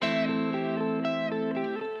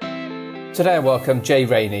Today I welcome Jay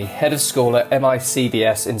Rainey, Head of School at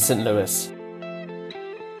MICDS in St. Louis.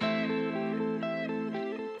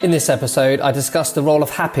 In this episode, I discuss the role of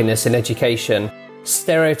happiness in education,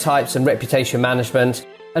 stereotypes and reputation management,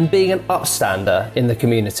 and being an upstander in the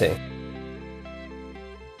community.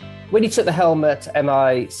 When you took the helm at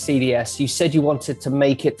MICDS, you said you wanted to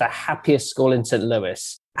make it the happiest school in St.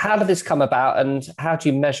 Louis. How did this come about, and how do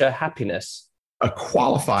you measure happiness? A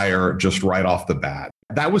qualifier just right off the bat.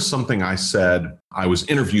 That was something I said. I was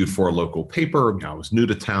interviewed for a local paper. I was new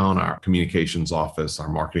to town. Our communications office, our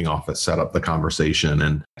marketing office set up the conversation.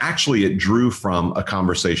 And actually, it drew from a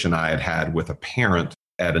conversation I had had with a parent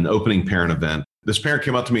at an opening parent event. This parent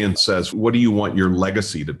came up to me and says, "What do you want your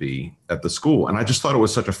legacy to be at the school?" And I just thought it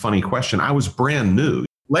was such a funny question. I was brand new.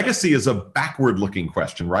 Legacy is a backward-looking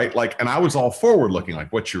question, right? And I was all forward-looking,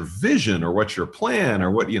 like, what's your vision or what's your plan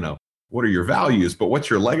or what are your values? But what's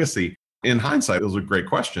your legacy? In hindsight, it was a great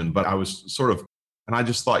question, but I was and I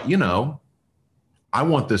just thought, I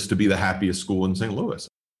want this to be the happiest school in St. Louis.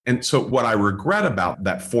 And so what I regret about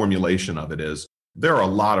that formulation of it is there are a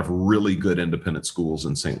lot of really good independent schools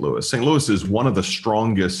in St. Louis. St. Louis is one of the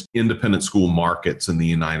strongest independent school markets in the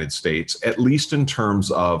United States, at least in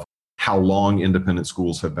terms of how long independent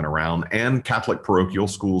schools have been around, and Catholic parochial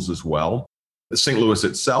schools as well. St. Louis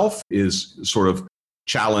itself is sort of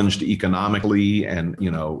challenged economically, and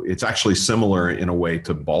it's actually similar in a way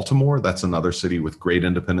to Baltimore. That's another city with great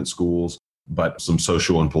independent schools, but some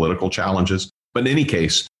social and political challenges. But in any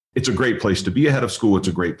case, it's a great place to be a head of school. It's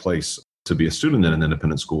a great place to be a student in an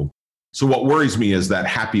independent school. So what worries me is that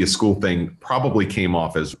happiest school thing probably came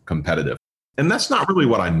off as competitive. And that's not really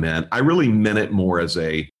what I meant. I really meant it more as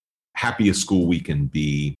a happiest school we can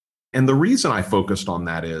be. And the reason I focused on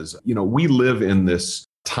that is, we live in this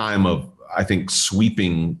time of, I think,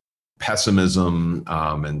 sweeping pessimism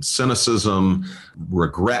and cynicism,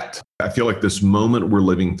 regret. I feel like this moment we're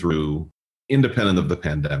living through, independent of the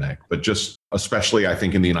pandemic, but just especially, I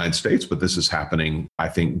think, in the United States, but this is happening, I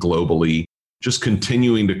think, globally, just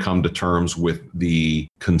continuing to come to terms with the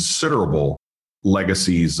considerable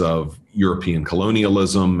legacies of European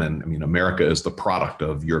colonialism. And America is the product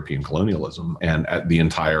of European colonialism, and the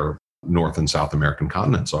entire North and South American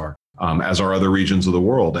continents are. As are other regions of the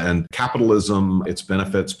world, and capitalism, its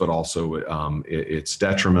benefits, but also its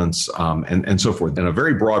detriments, and so forth. In a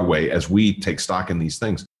very broad way, as we take stock in these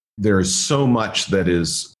things, there is so much that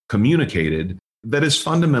is communicated that is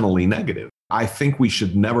fundamentally negative. I think we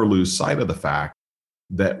should never lose sight of the fact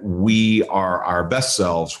that we are our best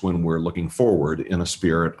selves when we're looking forward in a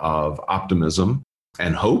spirit of optimism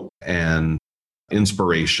and hope and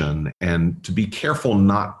inspiration, and to be careful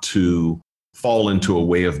not to fall into a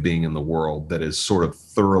way of being in the world that is sort of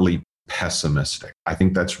thoroughly pessimistic. I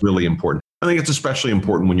think that's really important. I think it's especially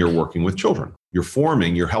important when you're working with children.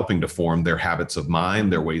 You're helping to form their habits of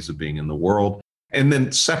mind, their ways of being in the world. And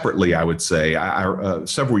then separately, I would say,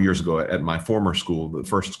 several years ago at my former school, the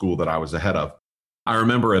first school that I was the head of, I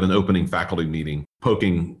remember at an opening faculty meeting,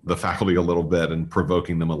 poking the faculty a little bit and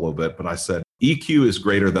provoking them a little bit. But I said, EQ is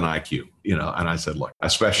greater than IQ, and I said, look,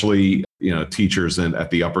 especially, teachers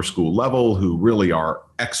at the upper school level who really are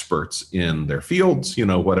experts in their fields,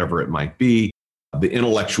 whatever it might be, the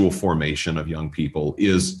intellectual formation of young people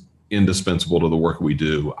is indispensable to the work we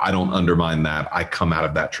do. I don't undermine that. I come out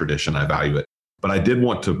of that tradition. I value it. But I did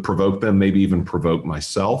want to provoke them, maybe even provoke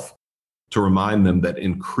myself, to remind them that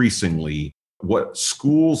increasingly what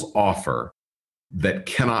schools offer that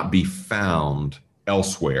cannot be found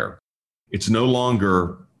elsewhere, it's no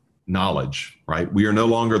longer knowledge, right? We are no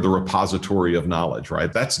longer the repository of knowledge,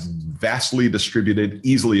 right? That's vastly distributed,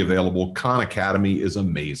 easily available. Khan Academy is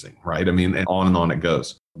amazing, right? And on it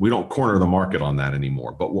goes. We don't corner the market on that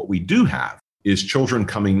anymore. But what we do have is children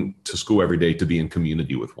coming to school every day to be in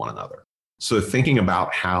community with one another. So thinking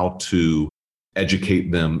about how to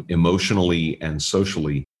educate them emotionally and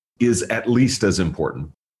socially is at least as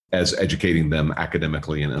important as educating them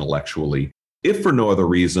academically and intellectually, if for no other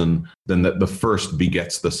reason than that the first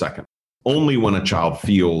begets the second. Only when a child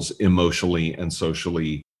feels emotionally and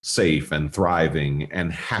socially safe and thriving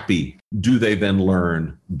and happy do they then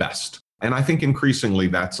learn best. And I think increasingly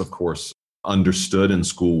that's, of course, understood in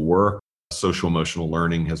school work. Social emotional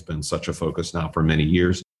learning has been such a focus now for many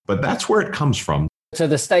years, but that's where it comes from. So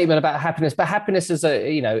the statement about happiness, but happiness is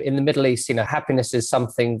in the Middle East, happiness is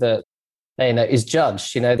something that is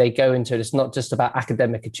judged. They go into it. It's not just about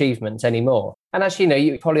academic achievements anymore. And actually,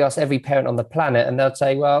 you probably ask every parent on the planet and they'll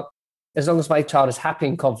say, well, as long as my child is happy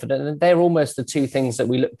and confident, and they're almost the two things that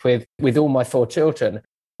we look with all my four children,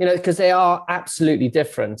 because they are absolutely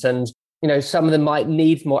different. And, some of them might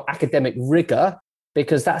need more academic rigor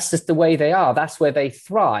because that's just the way they are. That's where they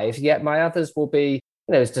thrive. Yet my others will be,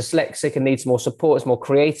 is dyslexic and needs more support, is more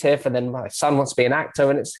creative. And then my son wants to be an actor.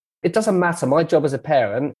 And it doesn't matter. My job as a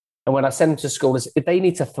parent, and when I send them to school, is they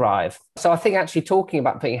need to thrive. So I think actually talking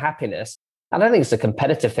about putting happiness, I don't think it's a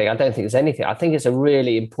competitive thing. I don't think it's anything. I think it's a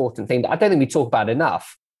really important thing that I don't think we talk about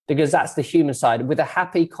enough, because that's the human side. With a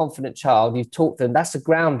happy, confident child, you've taught them, that's the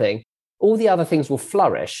grounding. All the other things will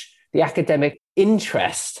flourish. The academic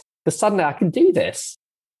interest, because suddenly I can do this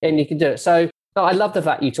and you can do it. So no, I love the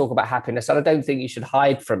fact you talk about happiness, and I don't think you should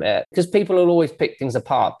hide from it, because people will always pick things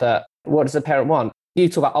apart. But what does a parent want? You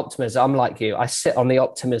talk about optimism. I'm like you. I sit on the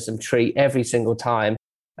optimism tree every single time.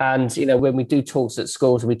 And, when we do talks at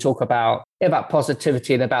schools, we talk about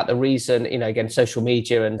positivity and about the reason, again, social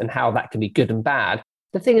media and how that can be good and bad.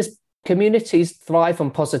 The thing is, communities thrive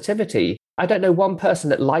on positivity. I don't know one person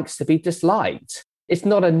that likes to be disliked. It's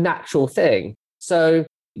not a natural thing. So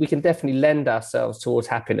we can definitely lend ourselves towards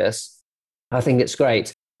happiness. I think it's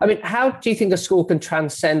great. I mean, how do you think a school can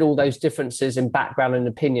transcend all those differences in background and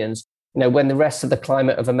opinions, when the rest of the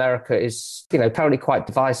climate of America is, currently quite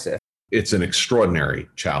divisive? It's an extraordinary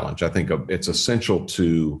challenge. I think it's essential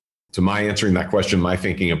to my answering that question, my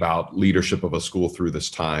thinking about leadership of a school through this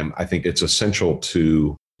time. I think it's essential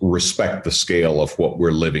to respect the scale of what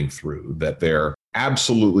we're living through, that there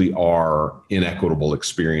absolutely are inequitable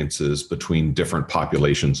experiences between different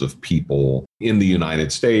populations of people in the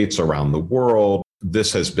United States, around the world.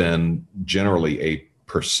 This has been generally a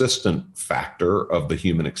persistent factor of the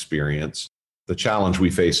human experience. The challenge we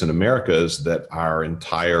face in America is that our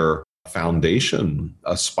entire foundation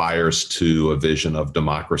aspires to a vision of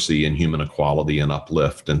democracy and human equality and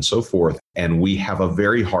uplift and so forth. And we have a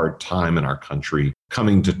very hard time in our country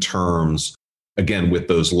coming to terms, again, with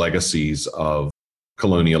those legacies of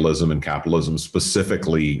colonialism and capitalism,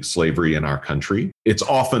 specifically slavery in our country. It's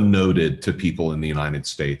often noted to people in the United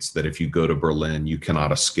States that if you go to Berlin, you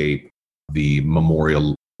cannot escape the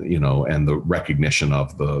memorial, and the recognition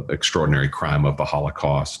of the extraordinary crime of the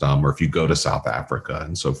Holocaust, or if you go to South Africa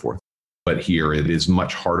and so forth. But here, it is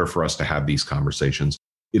much harder for us to have these conversations.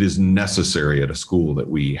 It is necessary at a school that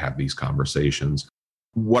we have these conversations.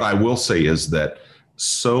 What I will say is that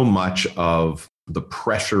so much of the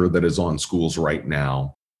pressure that is on schools right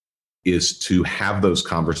now is to have those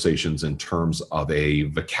conversations in terms of a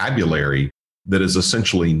vocabulary that is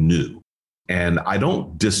essentially new. And I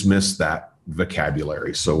don't dismiss that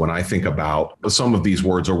vocabulary. So when I think about some of these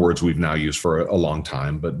words are words we've now used for a long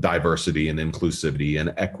time, but diversity and inclusivity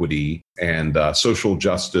and equity and social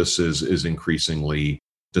justice is increasingly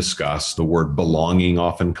discussed. The word belonging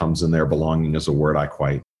often comes in there. Belonging is a word I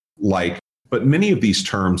quite like. But many of these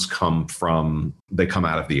terms come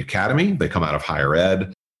out of the academy, they come out of higher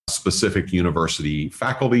ed, specific university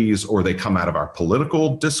faculties, or they come out of our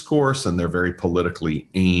political discourse, and they're very politically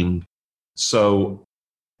aimed. So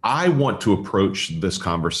I want to approach this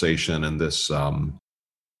conversation and this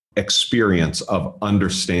experience of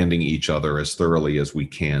understanding each other as thoroughly as we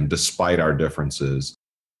can, despite our differences.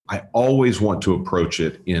 I always want to approach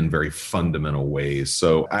it in very fundamental ways.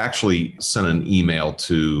 So I actually sent an email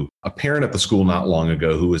to a parent at the school not long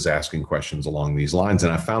ago who was asking questions along these lines.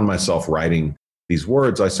 And I found myself writing these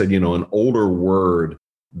words. I said, an older word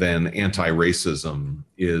than anti-racism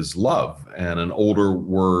is love. And an older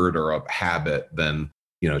word or a habit than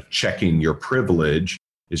checking your privilege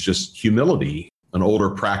is just humility. An older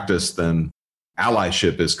practice than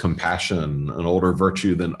allyship is compassion. An older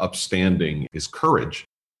virtue than upstanding is courage.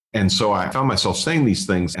 And so I found myself saying these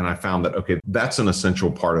things, and I found that, okay, that's an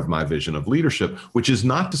essential part of my vision of leadership, which is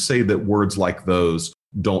not to say that words like those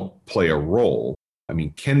don't play a role. I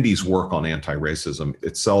mean, Kendi's work on anti-racism,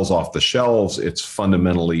 it sells off the shelves. It's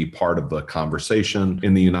fundamentally part of the conversation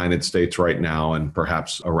in the United States right now and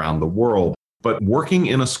perhaps around the world. But working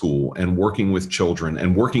in a school and working with children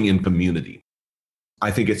and working in community,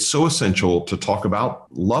 I think it's so essential to talk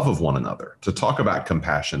about love of one another, to talk about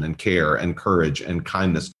compassion and care and courage and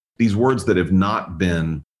kindness, these words that have not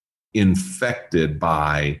been infected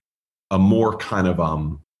by a more kind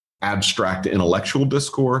of abstract intellectual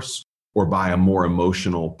discourse or by a more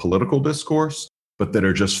emotional political discourse, but that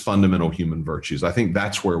are just fundamental human virtues. I think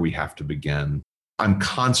that's where we have to begin. I'm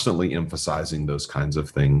constantly emphasizing those kinds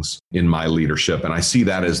of things in my leadership. And I see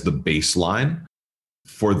that as the baseline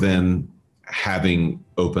for then having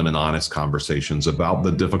open and honest conversations about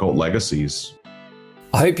the difficult legacies.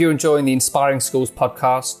 I hope you're enjoying the Inspiring Schools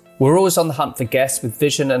podcast. We're always on the hunt for guests with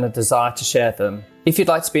vision and a desire to share them. If you'd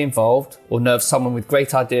like to be involved or know of someone with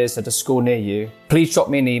great ideas at a school near you, please drop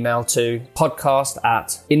me an email to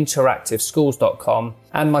podcast@interactiveschools.com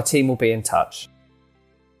and my team will be in touch.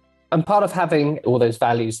 And part of having all those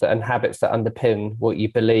values and habits that underpin what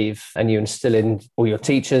you believe and you instill in all your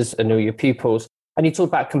teachers and all your pupils. And you talked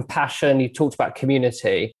about compassion, you talked about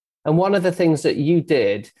community. And one of the things that you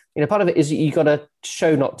did, part of it is you got to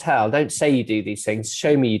show, not tell. Don't say you do these things,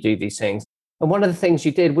 show me you do these things. And one of the things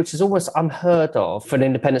you did, which is almost unheard of for an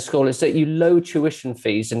independent school, is that you lowered tuition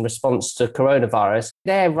fees in response to coronavirus.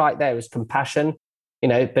 Right there is compassion,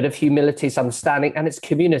 a bit of humility, it's understanding, and it's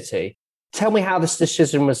community. Tell me how this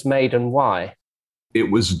decision was made and why.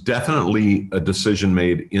 It was definitely a decision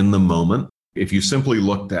made in the moment. If you simply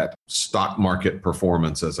looked at stock market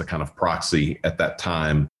performance as a kind of proxy at that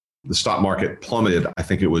time, the stock market plummeted, I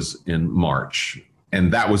think it was in March.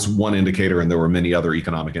 And that was one indicator, and there were many other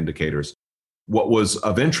economic indicators. What was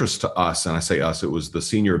of interest to us, and I say us, it was the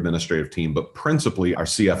senior administrative team, but principally our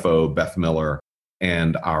CFO, Beth Miller,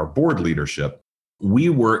 and our board leadership, we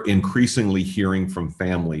were increasingly hearing from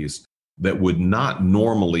families that would not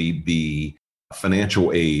normally be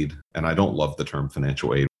financial aid. And I don't love the term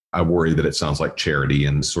financial aid. I worry that it sounds like charity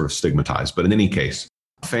and sort of stigmatized. But in any case,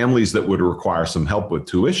 families that would require some help with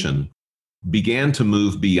tuition began to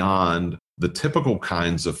move beyond the typical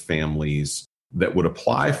kinds of families that would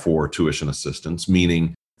apply for tuition assistance,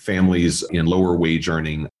 meaning families in lower wage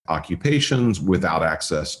earning occupations without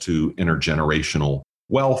access to intergenerational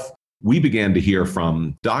wealth. We began to hear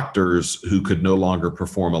from doctors who could no longer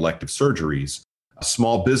perform elective surgeries,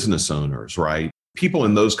 small business owners, right? People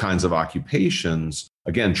in those kinds of occupations,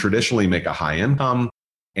 again, traditionally make a high income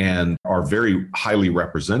and are very highly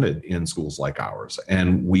represented in schools like ours.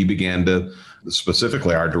 And we began to,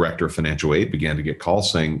 specifically our director of financial aid began to get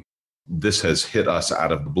calls saying, this has hit us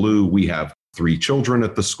out of the blue. We have 3 children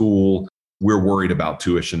at the school. We're worried about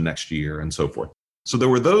tuition next year and so forth. So there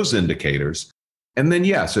were those indicators. And then,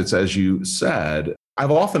 yes, it's as you said,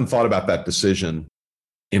 I've often thought about that decision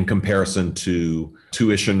in comparison to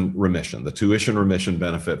tuition remission, the tuition remission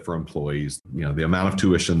benefit for employees, the amount of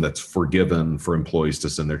tuition that's forgiven for employees to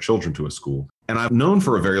send their children to a school. And I've known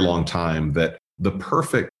for a very long time that the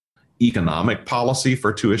perfect economic policy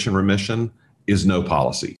for tuition remission is no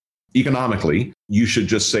policy. Economically, you should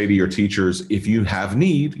just say to your teachers, if you have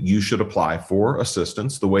need, you should apply for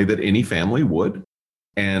assistance the way that any family would.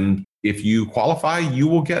 And if you qualify, you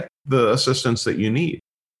will get the assistance that you need.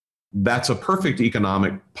 That's a perfect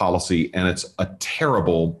economic policy, and it's a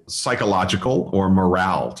terrible psychological or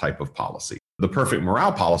morale type of policy. The perfect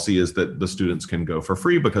morale policy is that the students can go for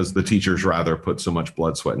free because the teachers rather put so much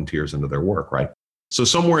blood, sweat, and tears into their work, right? So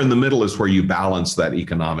somewhere in the middle is where you balance that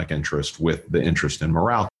economic interest with the interest in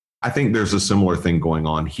morale. I think there's a similar thing going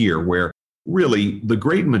on here where really the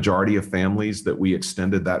great majority of families that we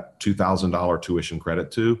extended that $2,000 tuition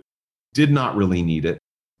credit to did not really need it.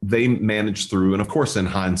 They managed through. And of course, in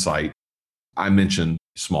hindsight, I mentioned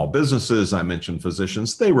small businesses, I mentioned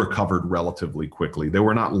physicians, they recovered relatively quickly. They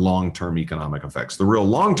were not long-term economic effects. The real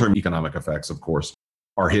long-term economic effects, of course,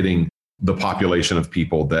 are hitting the population of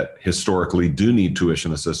people that historically do need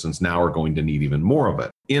tuition assistance now are going to need even more of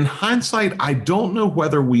it. In hindsight, I don't know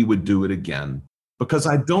whether we would do it again because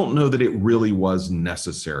I don't know that it really was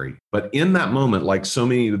necessary. But in that moment, like so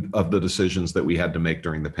many of the decisions that we had to make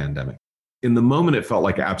during the pandemic, in the moment, it felt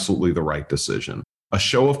like absolutely the right decision. A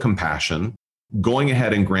show of compassion, going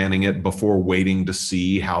ahead and granting it before waiting to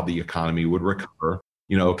see how the economy would recover.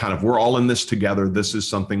 Kind of, we're all in this together. This is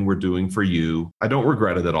something we're doing for you. I don't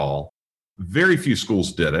regret it at all. Very few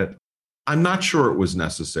schools did it. I'm not sure it was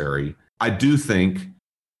necessary. I do think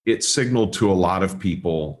it signaled to a lot of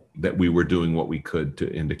people that we were doing what we could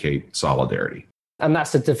to indicate solidarity. And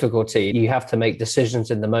that's the difficulty. You have to make decisions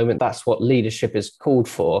in the moment. That's what leadership is called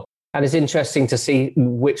for. And it's interesting to see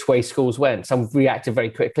which way schools went. Some reacted very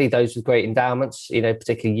quickly, those with great endowments,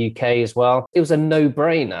 particularly UK as well. It was a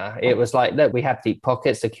no-brainer. It was like, look, we have deep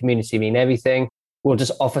pockets, the community mean everything. We'll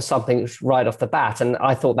just offer something right off the bat. And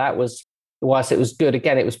I thought that was, whilst it was good,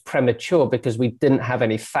 again, it was premature because we didn't have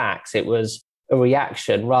any facts. It was a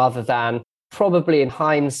reaction rather than probably in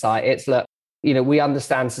hindsight, it's look, we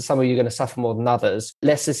understand so some of you are going to suffer more than others.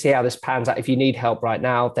 Let's just see how this pans out. If you need help right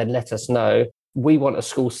now, then let us know. We want a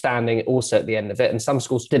school standing also at the end of it. And some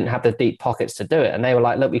schools didn't have the deep pockets to do it. And they were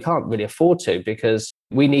like, look, we can't really afford to because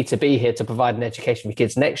we need to be here to provide an education for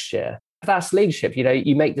kids next year. That's leadership.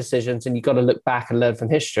 You make decisions and you've got to look back and learn from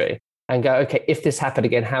history and go, okay, if this happened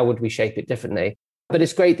again, how would we shape it differently? But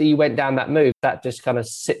it's great that you went down that move. That just kind of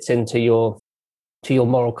sits into your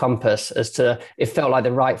moral compass as to it felt like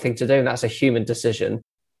the right thing to do. And that's a human decision.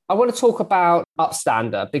 I want to talk about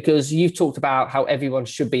upstander because you've talked about how everyone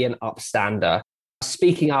should be an upstander,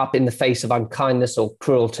 speaking up in the face of unkindness or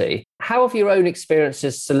cruelty. How have your own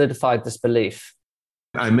experiences solidified this belief?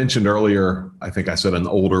 I mentioned earlier, I think I said an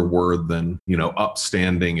older word than,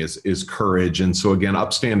 upstanding is courage. And so again,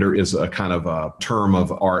 upstander is a kind of a term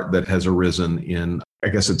of art that has arisen in, I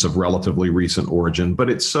guess it's of relatively recent origin, but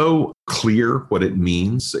it's so clear what it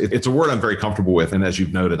means. It's a word I'm very comfortable with. And as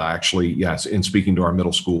you've noted, I actually, yes, in speaking to our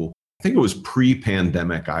middle school, I think it was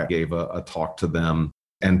pre-pandemic, I gave a talk to them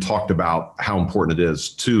and talked about how important it is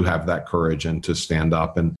to have that courage and to stand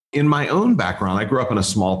up. And in my own background, I grew up in a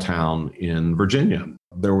small town in Virginia.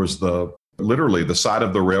 There was literally the side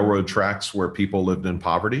of the railroad tracks where people lived in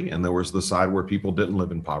poverty, and there was the side where people didn't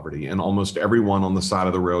live in poverty. And almost everyone on the side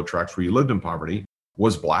of the railroad tracks where you lived in poverty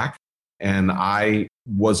was Black. And I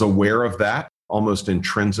was aware of that almost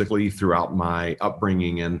intrinsically throughout my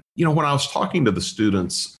upbringing. And, when I was talking to the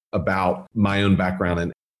students about my own background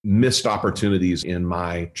and missed opportunities in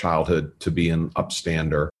my childhood to be an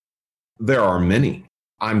upstander, there are many.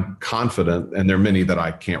 I'm confident, and there are many that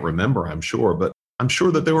I can't remember, I'm sure, but I'm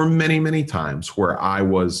sure that there were many, many times where I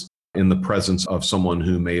was in the presence of someone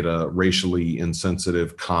who made a racially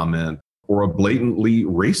insensitive comment or a blatantly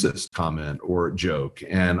racist comment or joke,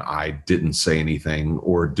 and I didn't say anything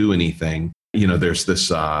or do anything. There's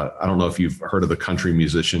this, I don't know if you've heard of the country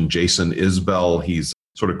musician Jason Isbell. He's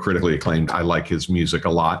sort of critically acclaimed. I like his music a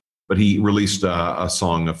lot, but he released a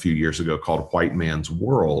song a few years ago called White Man's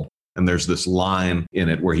World. And there's this line in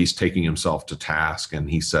it where he's taking himself to task. And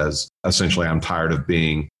he says, essentially, I'm tired of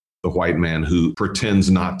being the white man who pretends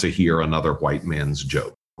not to hear another white man's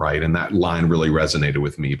joke, right? And that line really resonated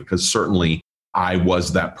with me because certainly I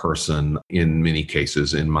was that person in many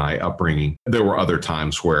cases in my upbringing. There were other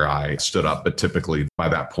times where I stood up, but typically by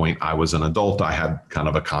that point, I was an adult. I had kind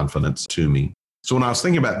of a confidence to me. So when I was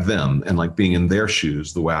thinking about them and like being in their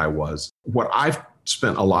shoes the way I was, what I've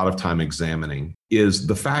spent a lot of time examining is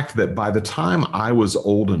the fact that by the time I was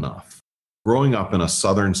old enough, growing up in a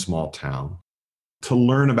southern small town, to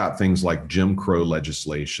learn about things like Jim Crow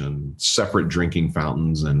legislation, separate drinking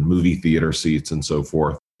fountains and movie theater seats and so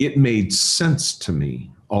forth, it made sense to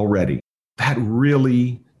me already. That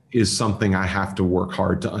really is something I have to work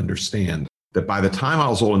hard to understand. That by the time I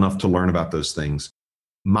was old enough to learn about those things,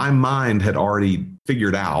 my mind had already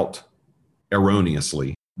figured out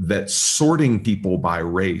erroneously that sorting people by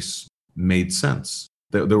race made sense.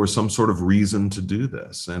 There was some sort of reason to do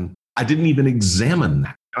this. And I didn't even examine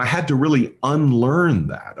that. I had to really unlearn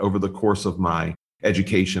that over the course of my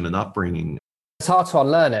education and upbringing. It's hard to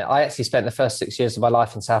unlearn it. I actually spent the first 6 years of my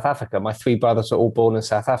life in South Africa. My 3 brothers were all born in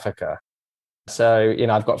South Africa. So,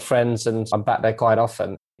 I've got friends and I'm back there quite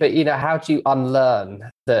often. But, how do you unlearn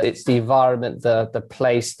that it's the environment, the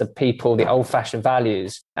place, the people, the old-fashioned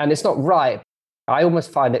values? And it's not right. I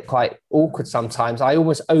almost find it quite awkward sometimes. I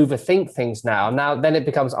almost overthink things now. Then it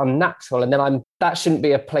becomes unnatural. And then that shouldn't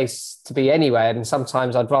be a place to be anyway. And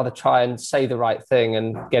sometimes I'd rather try and say the right thing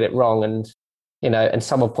and get it wrong and, and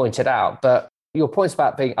someone point it out. But your points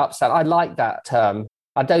about being upset, I like that term.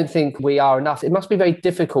 I don't think we are enough. It must be very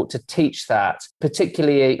difficult to teach that,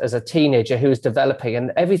 particularly as a teenager who is developing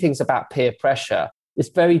and everything's about peer pressure. It's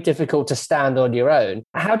very difficult to stand on your own.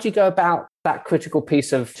 How do you go about that critical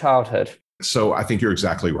piece of childhood? So I think you're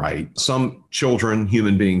exactly right. Some children,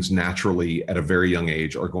 human beings, naturally at a very young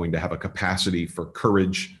age are going to have a capacity for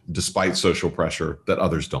courage despite social pressure that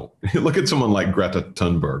others don't. Look at someone like Greta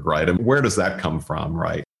Thunberg, right? And where does that come from,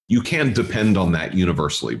 right? You can't depend on that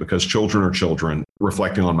universally because children are children.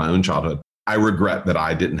 Reflecting on my own childhood, I regret that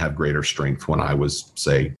I didn't have greater strength when I was,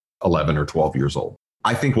 say, 11 or 12 years old.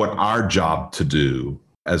 I think what our job to do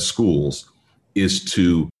as schools is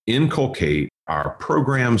to inculcate our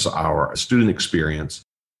programs, our student experience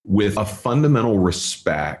with a fundamental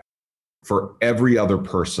respect for every other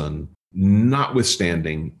person,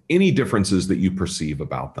 notwithstanding any differences that you perceive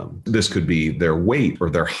about them. This could be their weight or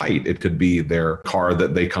their height. It could be their car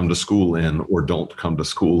that they come to school in or don't come to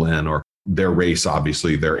school in, or their race,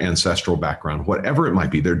 obviously, their ancestral background, whatever it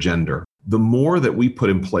might be, their gender. The more that we put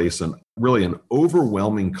in place an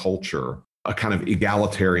overwhelming culture, a kind of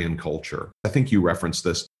egalitarian culture. I think you referenced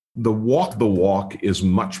this. The walk is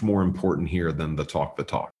much more important here than the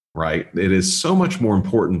talk, right? It is so much more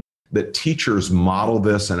important that teachers model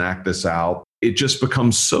this and act this out. It just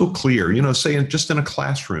becomes so clear, say just in a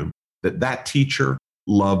classroom, that teacher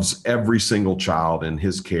loves every single child in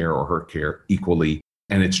his care or her care equally.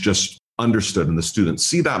 And it's just understood. And the students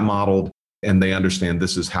see that modeled and they understand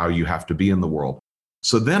this is how you have to be in the world.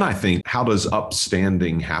 So then I think, how does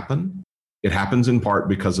upstanding happen? It happens in part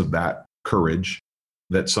because of that courage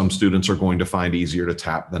that some students are going to find easier to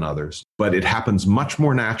tap than others. But it happens much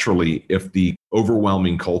more naturally if the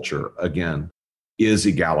overwhelming culture, again, is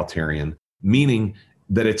egalitarian, meaning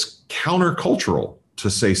that it's countercultural to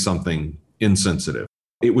say something insensitive.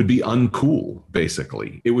 it would be uncool,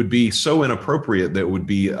 basically. It would be so inappropriate that it would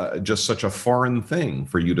be just such a foreign thing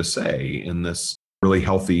for you to say in this really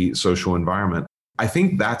healthy social environment. I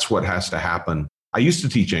think that's what has to happen. I used to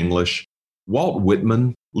teach English. Walt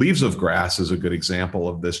Whitman, Leaves of Grass is a good example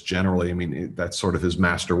of this generally. I mean, that's sort of his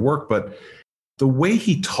master work. But the way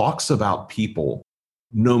he talks about people,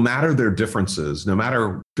 no matter their differences, no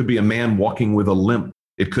matter, it could be a man walking with a limp,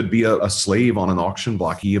 it could be a slave on an auction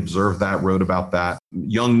block. He observed that, wrote about that.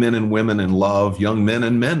 Young men and women in love, young men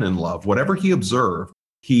and men in love, whatever he observed,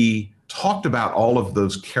 he talked about all of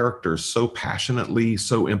those characters so passionately,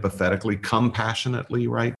 so empathetically, compassionately,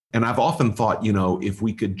 right? And I've often thought, if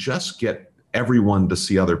we could just get everyone to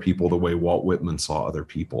see other people the way Walt Whitman saw other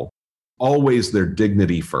people, always their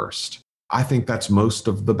dignity first. I think that's most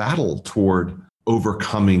of the battle toward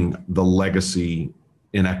overcoming the legacy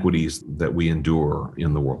inequities that we endure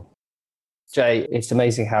in the world. Jay, it's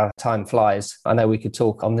amazing how time flies. I know we could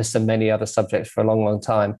talk on this and many other subjects for a long, long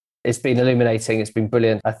time. It's been illuminating. It's been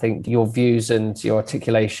brilliant. I think your views and your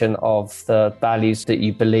articulation of the values that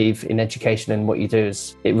you believe in education and what you do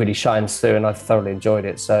it really shines through, and I've thoroughly enjoyed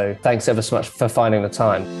it. So thanks ever so much for finding the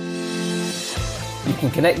time. You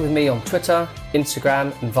can connect with me on Twitter,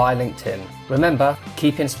 Instagram, and via LinkedIn. Remember,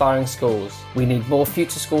 keep inspiring schools. We need more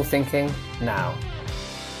future school thinking now.